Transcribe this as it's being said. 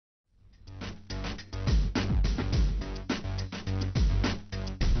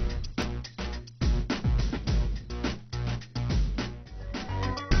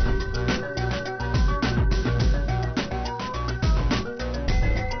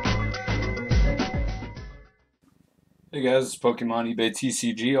Hey guys, it's Pokemon eBay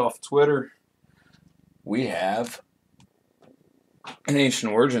TCG off Twitter. We have an Ancient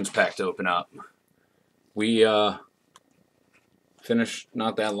Origins pack to open up. We finished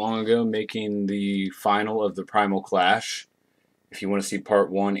not that long ago making the final of the Primal Clash. If you want to see part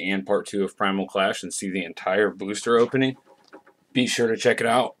 1 and part 2 of Primal Clash and see the entire booster opening, be sure to check it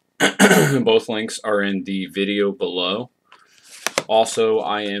out. Both links are in the video below. Also,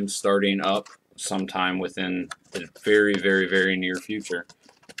 I am starting up sometime within the very near future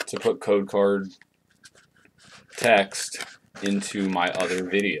to put code card text into my other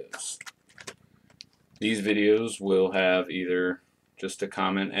videos. These videos will have either just a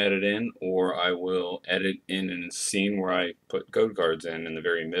comment added in, or I will edit in a scene where I put code cards in the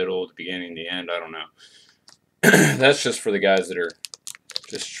very middle, the beginning, the end, I don't know. That's just for the guys that are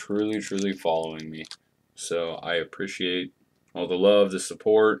just truly following me. So I appreciate all the love, the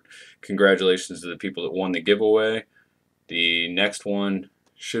support. Congratulations to the people that won the giveaway. The next one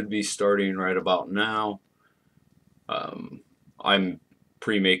should be starting right about now. I'm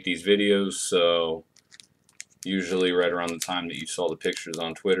pre-make these videos, so usually right around the time that you saw the pictures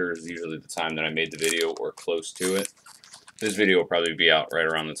on Twitter is usually the time that I made the video or close to it. This video will probably be out right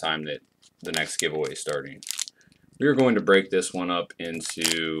around the time that the next giveaway is starting. We are going to break this one up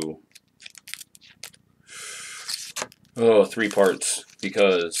into 3 parts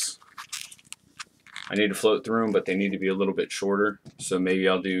because I need to float through them, but they need to be a little bit shorter. So maybe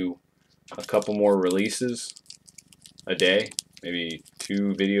I'll do a couple more releases a day, maybe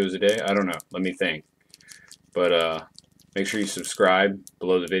 2 videos a day. I don't know. Let me think. But make sure you subscribe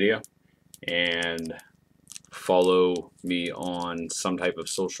below the video and follow me on some type of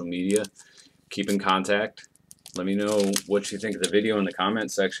social media. Keep in contact. Let me know what you think of the video in the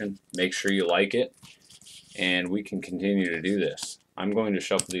comment section. Make sure you like it, and we can continue to do this. I'm going to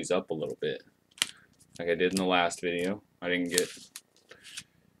shuffle these up a little bit like I did in the last video. I didn't get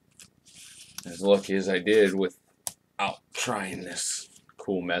as lucky as I did without trying this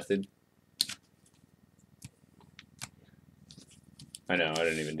cool method. I know, I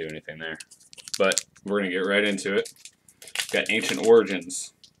didn't even do anything there. But we're going to get right into it. Got Ancient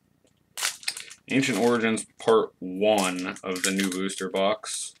Origins. Ancient Origins Part 1 of the new booster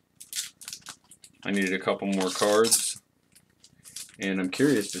box. I needed a couple more cards. And I'm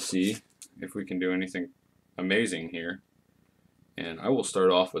curious to see if we can do anything amazing here. And I will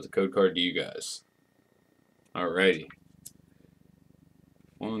start off with a code card to you guys. Alrighty.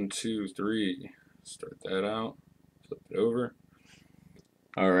 1, 2, 3. Start that out. Flip it over.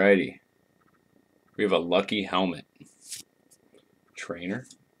 Alrighty. We have a Lucky Helmet, Trainer,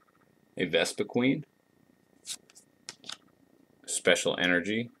 a Vespa Queen, Special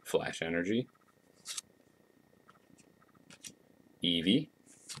Energy, Flash Energy, Eevee,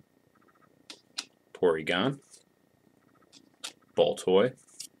 Porygon, Baltoy,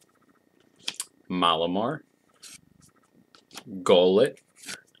 Malamar, Golett,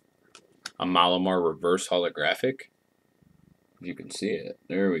 a Malamar Reverse Holographic. You can see it.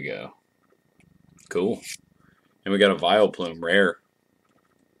 There we go. Cool. And we got a Vileplume Rare.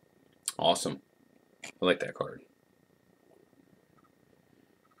 Awesome. I like that card.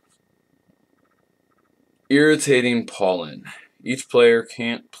 Irritating Pollen. Each player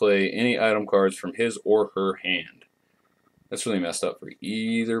can't play any item cards from his or her hand. That's really messed up for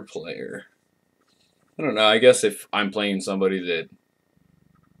either player. I don't know. I guess if I'm playing somebody that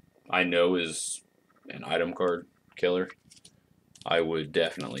I know is an item card killer, I would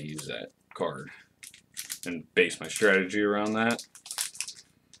definitely use that card and base my strategy around that.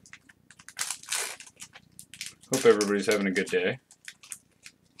 Hope everybody's having a good day.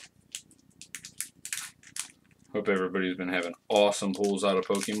 Hope everybody's been having awesome pulls out of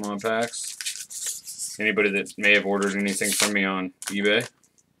Pokemon packs. Anybody that may have ordered anything from me on eBay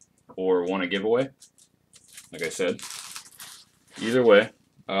or won a giveaway, like I said, either way,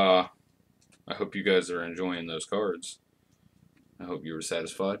 I hope you guys are enjoying those cards. I hope you were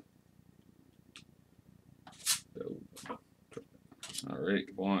satisfied. Alright,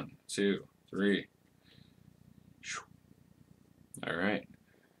 1, 2, 3. Alright.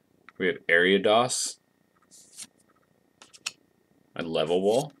 We have Ariados, a Level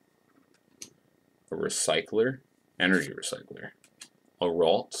Wall, a Recycler, Energy Recycler, a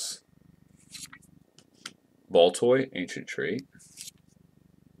Ralts, Baltoy, Ancient Trait,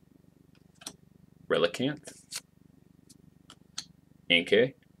 Relicanth,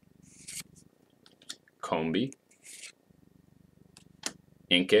 Inkay, Combee,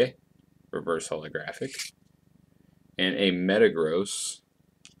 Inkay, Reverse Holographic, and a Metagross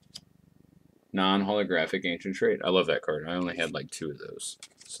non-holographic Ancient Trait. I love that card. I only had like 2 of those.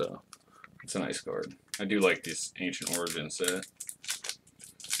 So It's a nice card. I do like this Ancient Origin set.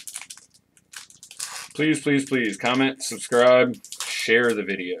 Please, please, please comment, subscribe, share the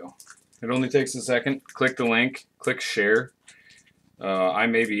video. It only takes a second. Click the link, click share. I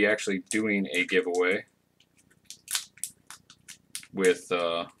may be actually doing a giveaway with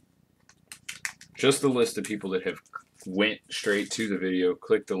just the list of people that have went straight to the video,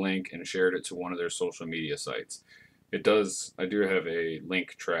 clicked the link, and shared it to one of their social media sites. It does. I do have a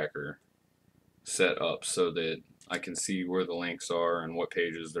link tracker set up so that I can see where the links are and what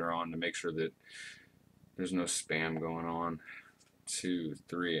pages they're on to make sure that there's no spam going on. 2,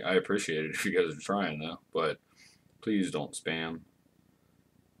 3. I appreciate it if you guys are trying though, but please don't spam.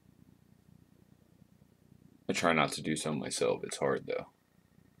 I try not to do some myself. It's hard though.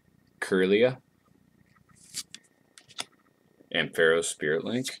 Kirlia. Ampharos Spirit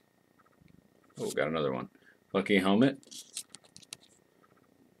Link. Oh, got another one. Lucky Helmet.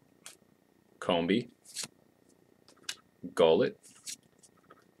 Combi. Gullet.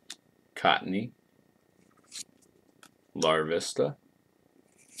 Cottony. Larvesta.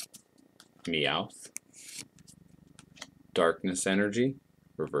 Meowth. Darkness Energy.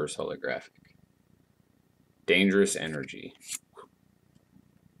 Reverse Holographic. Dangerous Energy.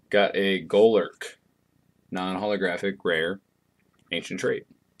 Got a Golurk. Non-holographic, rare, ancient trait.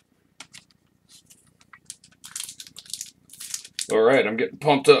 Alright, I'm getting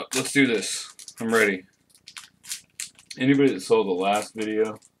pumped up. Let's do this. I'm ready. Anybody that saw the last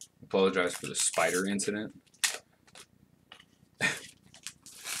video, apologize for the spider incident.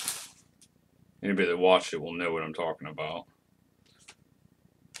 Anybody that watched it will know what I'm talking about.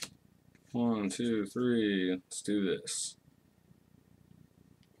 1, 2, 3. Let's do this.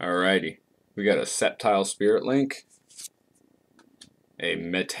 Alrighty. We got a Sceptile Spirit Link. A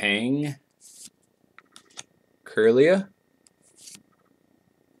Metang. Kirlia.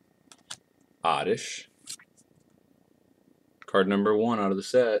 Oddish. Card number 1 out of the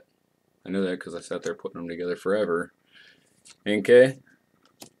set. I know that because I sat there putting them together forever. Inkay.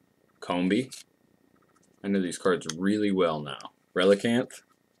 Combi. I know these cards really well now. Relicanth.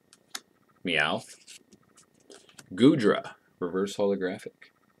 Meowth. Goodra. Reverse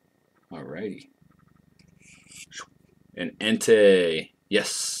holographic. Alrighty. An Entei.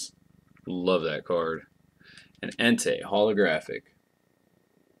 Yes. Love that card. An Entei holographic.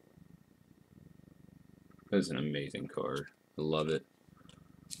 That is an amazing card. I love it.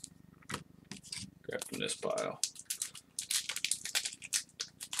 Grab from this pile.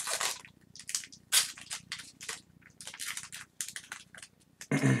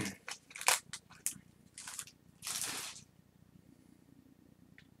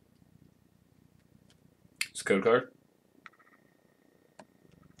 It's a code card.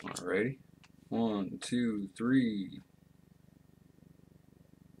 Alrighty. 1, 2, 3.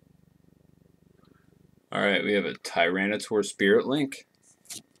 Alright, we have a Tyranitar Spirit Link.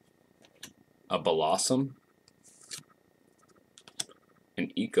 A Blossom.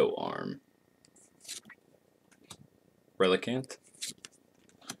 An Eco Arm. Relicanth.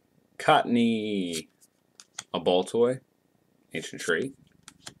 Cottony. A Baltoy. Ancient Trait.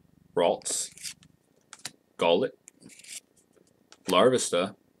 Ralts. Gullet.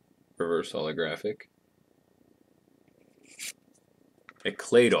 Larvesta. Reverse holographic. A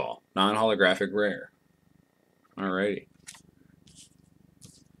Claydol. Non-holographic rare. Alrighty.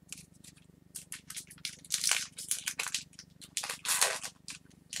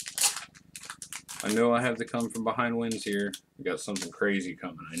 I know I have to come from behind wins here. We got something crazy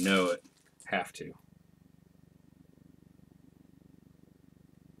coming. I know it. Have to.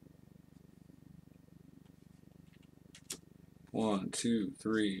 One, 2,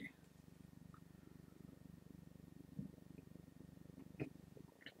 3.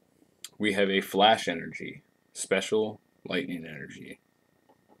 We have a Flash Energy. Special Lightning Energy.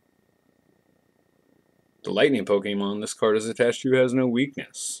 The Lightning Pokemon this card is attached to has no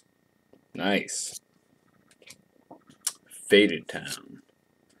weakness. Nice. Faded Town.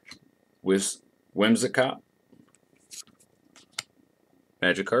 Whimsicott.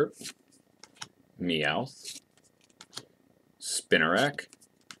 Magikarp. Meowth. Spinarak.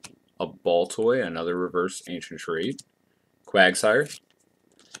 A Baltoy, another reverse ancient trait. Quagsire.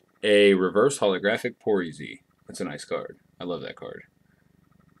 A reverse holographic Porizi. That's a nice card. I love that card.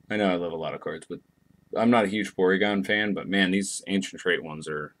 I know I love a lot of cards, but I'm not a huge Porygon fan, but man, these ancient trait ones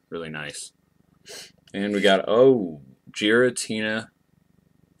are really nice. And we got, oh, Giratina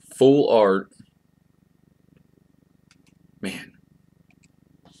full art. Man,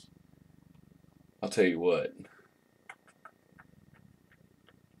 I'll tell you what.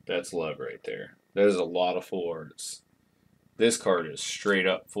 That's love right there. That is a lot of full arts. This card is straight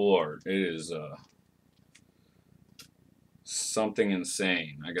up full art. It is something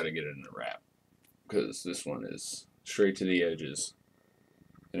insane. I gotta get it in the wrap because this one is straight to the edges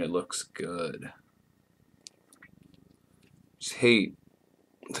and it looks good. Just hate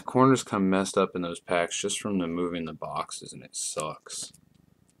the corners come messed up in those packs just from the moving the boxes, and it sucks.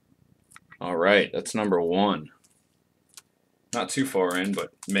 Alright, that's number 1. Not too far in,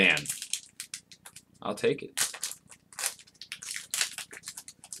 but man, I'll take it.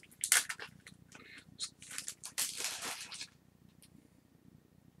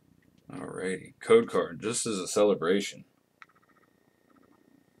 Alrighty, code card, just as a celebration.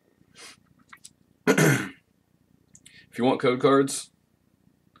 If you want code cards,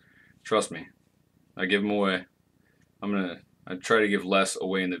 trust me, I give them away. I try to give less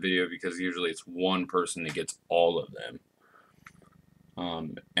away in the video because usually it's one person that gets all of them.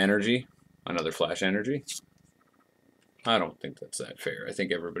 Energy, another Flash Energy. I don't think that's that fair. I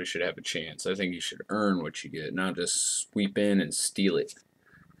think everybody should have a chance. I think you should earn what you get, not just sweep in and steal it.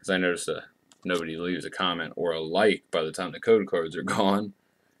 Because I noticed nobody leaves a comment or a like by the time the code cards are gone.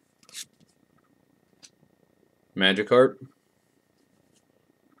 Magikarp.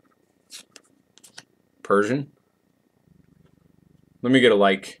 Persian. Let me get a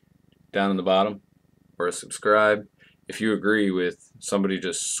like down in the bottom or a subscribe if you agree with somebody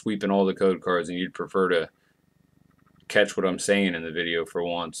just sweeping all the code cards and you'd prefer to catch what I'm saying in the video for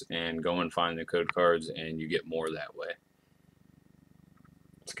once and go and find the code cards and you get more that way.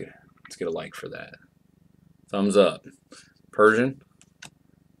 Let's get a like for that. Thumbs up. Persian.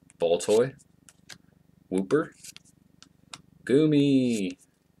 Baltoy. Wooper. Goomy.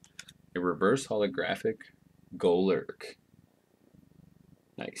 A reverse holographic Golurk.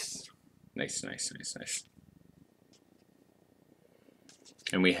 Nice. Nice, nice, nice, nice.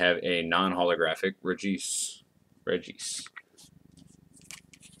 And we have a non-holographic Regis.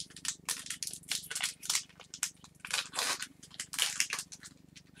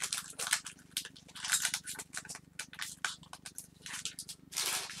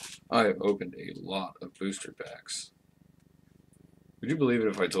 I have opened a lot of booster packs. Would you believe it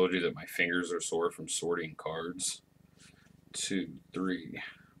if I told you that my fingers are sore from sorting cards? 2, 3.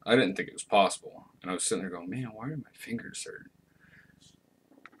 I didn't think it was possible. And I was sitting there going, man, why are my fingers hurt?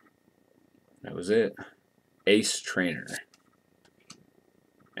 That was it. Ace Trainer.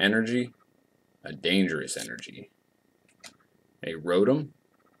 Energy. A dangerous energy. A Rotom.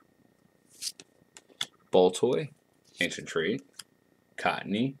 Baltoy. Ancient Trait.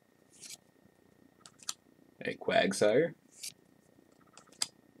 Cottony. A Quagsire.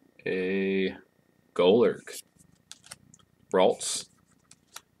 A Golurk. Ralts.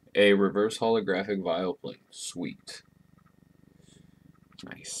 A reverse holographic Vileplume. Sweet.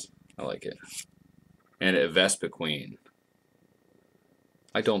 Nice. I like it. And a Vespiquen.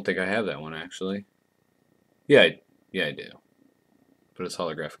 I don't think I have that one actually. Yeah, I do. But it's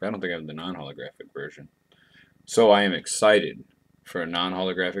holographic. I don't think I have the non-holographic version. So I am excited for a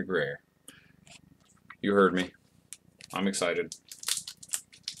non-holographic rare. You heard me. I'm excited.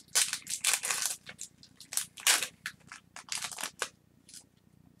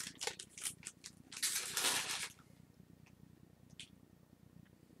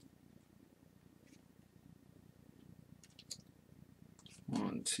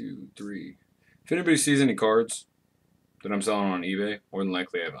 One, two, three. If anybody sees any cards that I'm selling on eBay, more than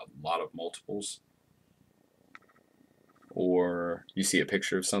likely I have a lot of multiples. Or you see a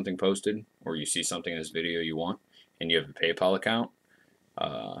picture of something posted, or you see something in this video you want, and you have a PayPal account,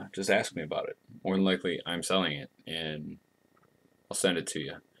 just ask me about it. More than likely I'm selling it, and I'll send it to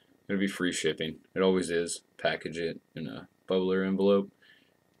you. It'll be free shipping. It always is. Package it in a bubbler envelope,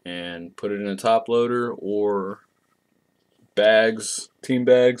 and put it in a top loader or bags, team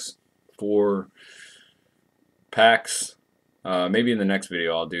bags for packs. Maybe in the next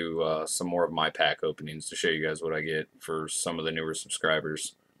video I'll do some more of my pack openings to show you guys what I get for some of the newer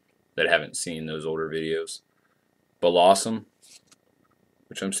subscribers that haven't seen those older videos. Blossom,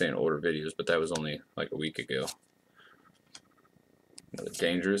 which I'm saying older videos, but that was only like a week ago. Another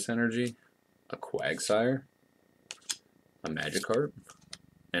dangerous energy, a Quagsire, a Magikarp,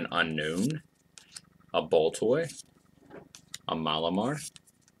 an Unknown, a Baltoy, a Malamar,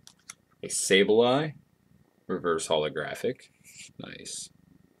 a Sableye, reverse holographic, nice.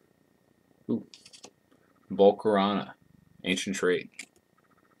 Ooh, Volcarona, Ancient Trait.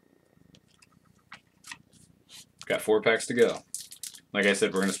 Got 4 packs to go. Like I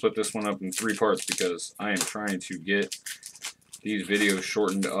said, we're going to split this one up in 3 parts because I am trying to get these videos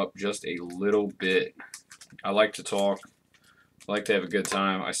shortened up just a little bit. I like to talk. I like to have a good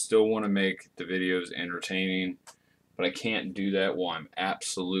time. I still want to make the videos entertaining, but I can't do that while I'm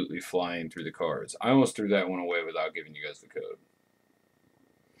absolutely flying through the cards. I almost threw that one away without giving you guys the code.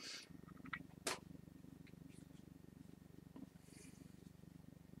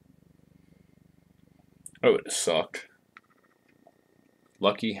 Oh, it sucked.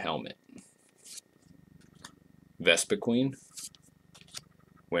 Lucky Helmet. Vespiquen.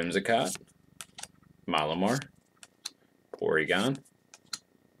 Whimsicott. Malamar. Porygon.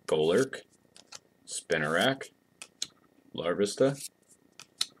 Golurk. Spinarak. Larvesta.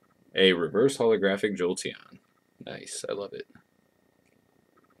 A reverse holographic Jolteon. Nice, I love it.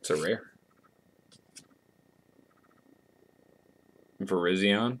 It's a rare.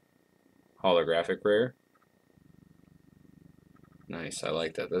 Virizion. Holographic rare. Nice, I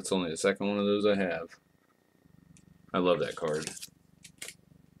like that. That's only the second one of those I have. I love that card.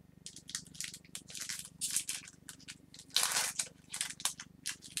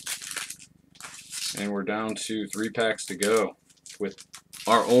 And we're down to 3 packs to go, with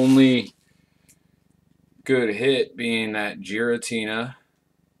our only good hit being that Giratina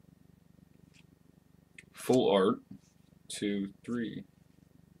full art. 2, 3.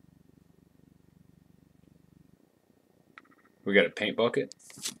 We got a Paint Bucket,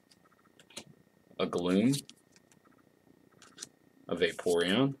 a Gloom, a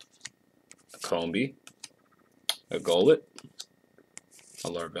Vaporeon, a Combee, a Golett, a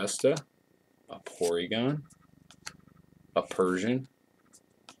Larvesta, a Porygon, a Persian,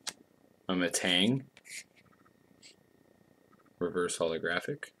 a Metang, reverse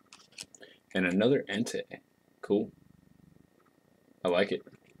holographic, and another Entei. Cool. I like it.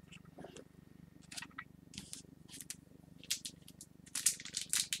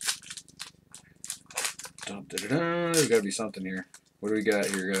 There's got to be something here. What do we got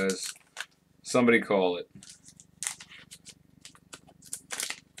here, guys? Somebody call it.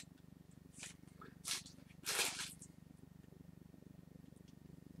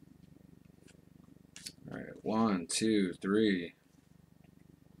 All right, 1, 2, 3.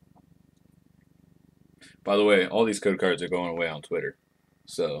 By the way, all these code cards are going away on Twitter.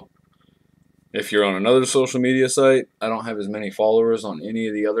 So, if you're on another social media site, I don't have as many followers on any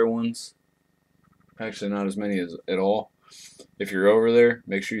of the other ones. Actually, not as many as at all. If you're over there,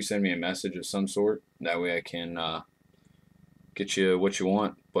 make sure you send me a message of some sort. That way I can get you what you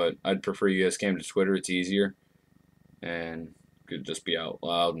want. But I'd prefer you guys came to Twitter. It's easier. And could just be out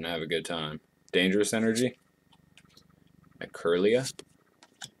loud and have a good time. Dangerous Energy. A Curlia.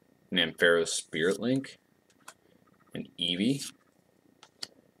 An Ampharos Spirit Link. An Eevee.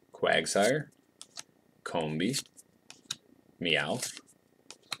 Quagsire. Combee. Meowth.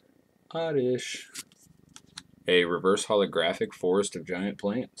 Oddish. A reverse holographic Forest of Giant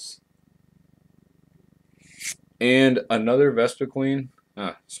Plants. And another Vespiquen.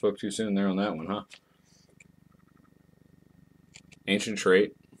 Ah, spoke too soon there on that one, huh? Ancient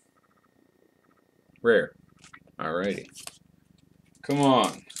Trait. Rare. Alrighty. Come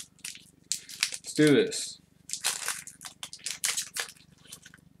on. Let's do this.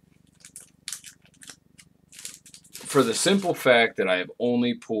 For the simple fact that I have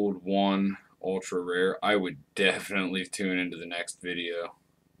only pulled one ultra rare, I would definitely tune into the next video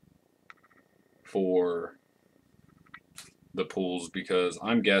for the pulls, because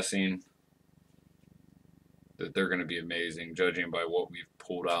I'm guessing that they're going to be amazing, judging by what we've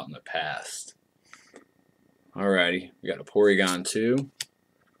pulled out in the past. Alrighty, we got a Porygon 2,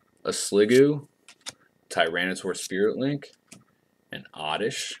 a Sliggoo, Tyranitar Spirit Link, an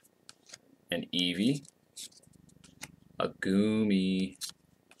Oddish, an Eevee, a Goomy,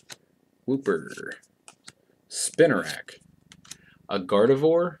 Wooper, Spinarak, a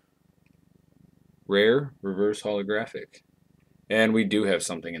Gardevoir, rare, reverse holographic. And we do have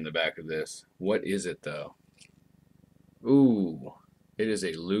something in the back of this. What is it though? Ooh, it is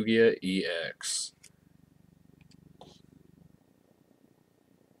a Lugia EX.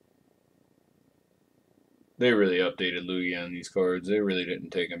 They really updated Lugia on these cards. They really didn't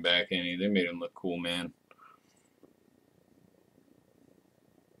take him back any. They made him look cool, man.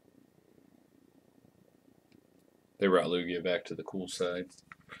 They brought Lugia back to the cool side.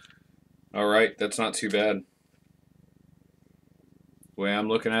 Alright, that's not too bad. The way I'm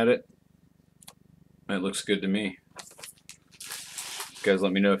looking at it, it looks good to me. You guys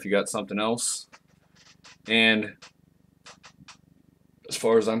let me know if you got something else. And as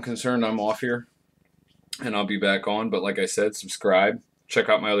far as I'm concerned, I'm off here. And I'll be back on. But like I said, subscribe. Check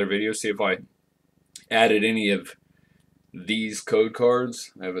out my other videos. See if I added any of these code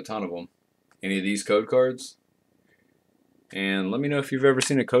cards. I have a ton of them. Any of these code cards. And let me know if you've ever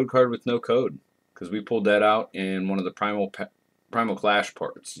seen a code card with no code, because we pulled that out in one of the Primal Clash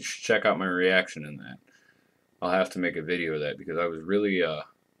parts. You should check out my reaction in that. I'll have to make a video of that because I was really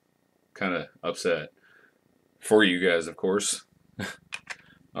kind of upset for you guys, of course.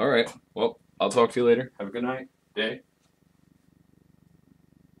 All right. Well, I'll talk to you later. Have a good night, day.